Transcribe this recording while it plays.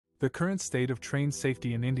The current state of train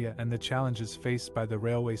safety in India and the challenges faced by the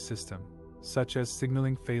railway system, such as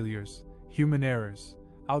signaling failures, human errors,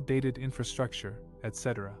 outdated infrastructure,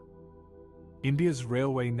 etc. India's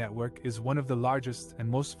railway network is one of the largest and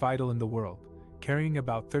most vital in the world, carrying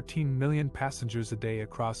about 13 million passengers a day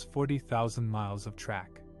across 40,000 miles of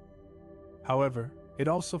track. However, it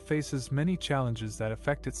also faces many challenges that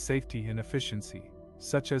affect its safety and efficiency,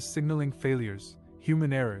 such as signaling failures,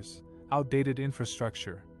 human errors, outdated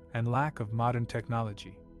infrastructure, and lack of modern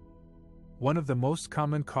technology. One of the most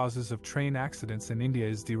common causes of train accidents in India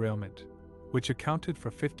is derailment, which accounted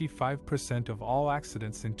for 55% of all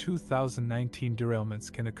accidents in 2019.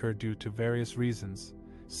 Derailments can occur due to various reasons,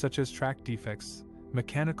 such as track defects,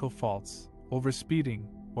 mechanical faults, overspeeding,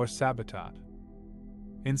 or sabotage.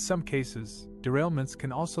 In some cases, derailments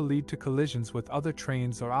can also lead to collisions with other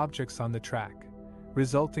trains or objects on the track,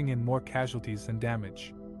 resulting in more casualties and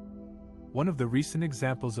damage. One of the recent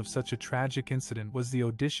examples of such a tragic incident was the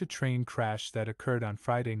Odisha train crash that occurred on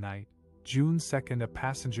Friday night, June 2nd. A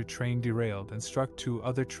passenger train derailed and struck two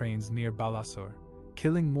other trains near Balasore,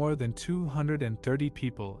 killing more than 230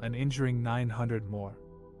 people and injuring 900 more.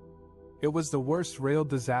 It was the worst rail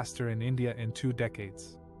disaster in India in 2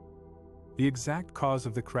 decades. The exact cause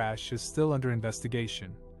of the crash is still under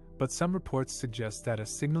investigation, but some reports suggest that a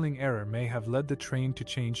signaling error may have led the train to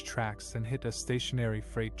change tracks and hit a stationary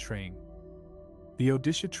freight train. The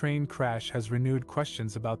Odisha train crash has renewed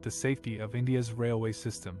questions about the safety of India's railway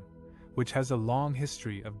system, which has a long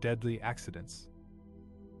history of deadly accidents.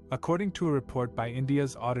 According to a report by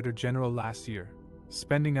India's Auditor General last year,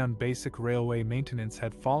 spending on basic railway maintenance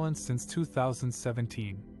had fallen since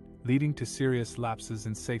 2017, leading to serious lapses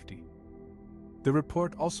in safety. The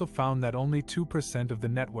report also found that only 2% of the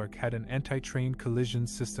network had an anti-train collision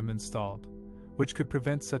system installed, which could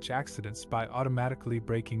prevent such accidents by automatically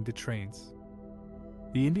braking the trains.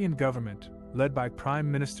 The Indian government, led by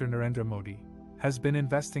Prime Minister Narendra Modi, has been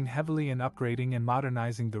investing heavily in upgrading and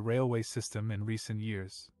modernizing the railway system in recent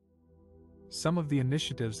years. Some of the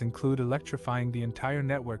initiatives include electrifying the entire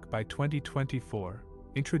network by 2024,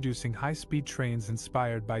 introducing high-speed trains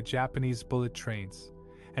inspired by Japanese bullet trains,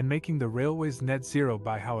 and making the railways net zero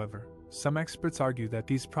by. However, some experts argue that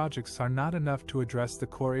these projects are not enough to address the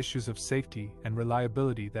core issues of safety and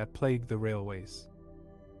reliability that plague the railways.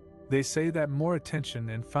 They say that more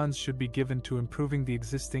attention and funds should be given to improving the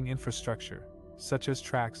existing infrastructure, such as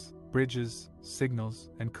tracks, bridges, signals,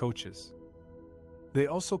 and coaches. They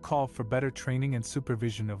also call for better training and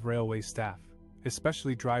supervision of railway staff,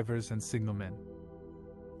 especially drivers and signalmen.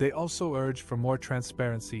 They also urge for more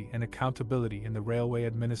transparency and accountability in the railway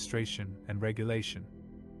administration and regulation.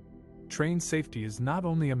 Train safety is not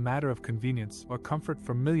only a matter of convenience or comfort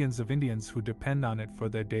for millions of Indians who depend on it for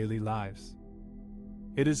their daily lives.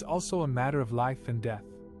 It is also a matter of life and death.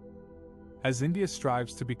 As India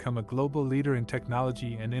strives to become a global leader in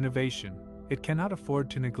technology and innovation, it cannot afford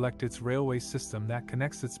to neglect its railway system that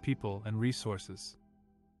connects its people and resources.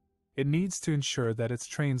 It needs to ensure that its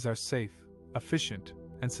trains are safe, efficient,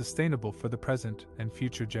 and sustainable for the present and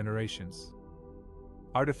future generations.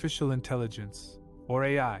 Artificial intelligence, or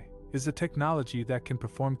AI, is a technology that can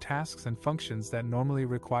perform tasks and functions that normally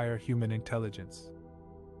require human intelligence.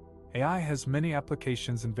 AI has many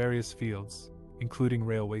applications in various fields, including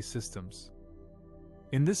railway systems.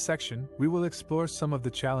 In this section, we will explore some of the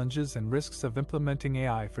challenges and risks of implementing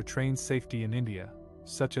AI for train safety in India,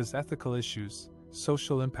 such as ethical issues,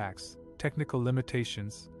 social impacts, technical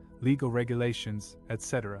limitations, legal regulations,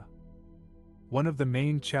 etc. One of the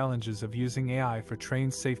main challenges of using AI for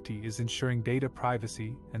train safety is ensuring data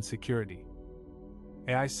privacy and security.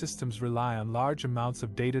 AI systems rely on large amounts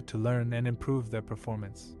of data to learn and improve their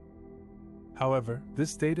performance. However,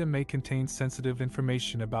 this data may contain sensitive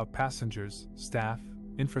information about passengers, staff,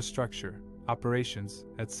 infrastructure, operations,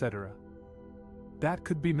 etc. that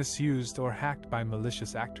could be misused or hacked by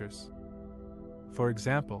malicious actors. For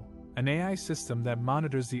example, an AI system that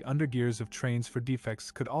monitors the undergears of trains for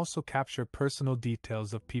defects could also capture personal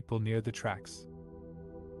details of people near the tracks.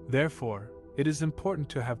 Therefore, it is important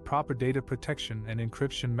to have proper data protection and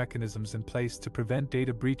encryption mechanisms in place to prevent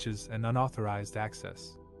data breaches and unauthorized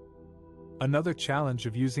access. Another challenge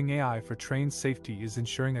of using AI for train safety is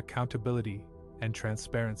ensuring accountability and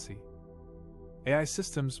transparency. AI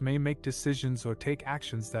systems may make decisions or take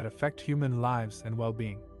actions that affect human lives and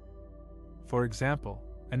well-being. For example,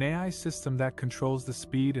 an AI system that controls the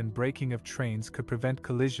speed and braking of trains could prevent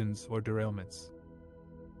collisions or derailments.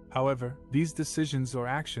 However, these decisions or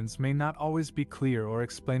actions may not always be clear or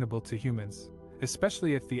explainable to humans,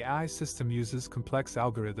 especially if the AI system uses complex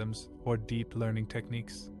algorithms or deep learning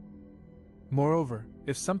techniques. Moreover,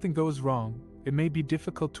 if something goes wrong, it may be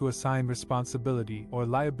difficult to assign responsibility or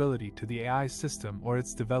liability to the AI system or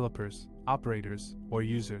its developers, operators, or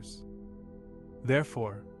users.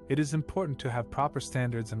 Therefore, it is important to have proper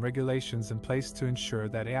standards and regulations in place to ensure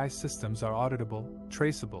that AI systems are auditable,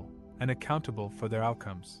 traceable, and accountable for their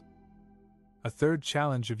outcomes. A third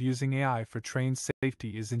challenge of using AI for train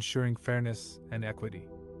safety is ensuring fairness and equity.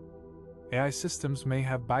 AI systems may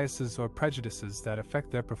have biases or prejudices that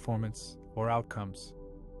affect their performance or outcomes.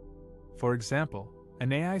 For example,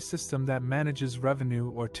 an AI system that manages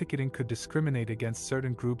revenue or ticketing could discriminate against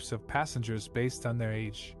certain groups of passengers based on their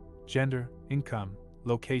age, gender, income,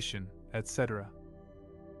 location, etc.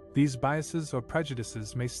 These biases or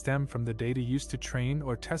prejudices may stem from the data used to train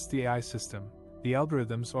or test the AI system, the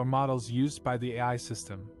algorithms or models used by the AI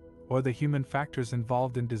system, or the human factors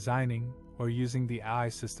involved in designing or using the AI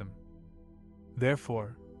system.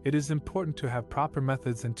 Therefore, it is important to have proper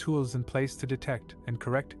methods and tools in place to detect and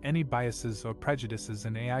correct any biases or prejudices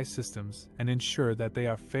in AI systems and ensure that they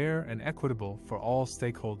are fair and equitable for all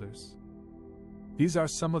stakeholders. These are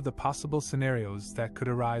some of the possible scenarios that could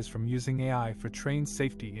arise from using AI for train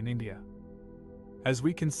safety in India. As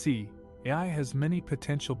we can see, AI has many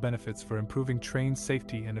potential benefits for improving train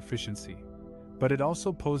safety and efficiency, but it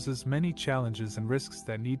also poses many challenges and risks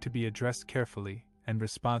that need to be addressed carefully and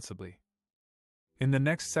responsibly. In the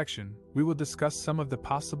next section, we will discuss some of the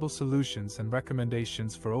possible solutions and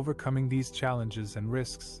recommendations for overcoming these challenges and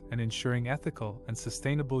risks and ensuring ethical and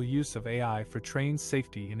sustainable use of AI for train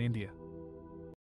safety in India.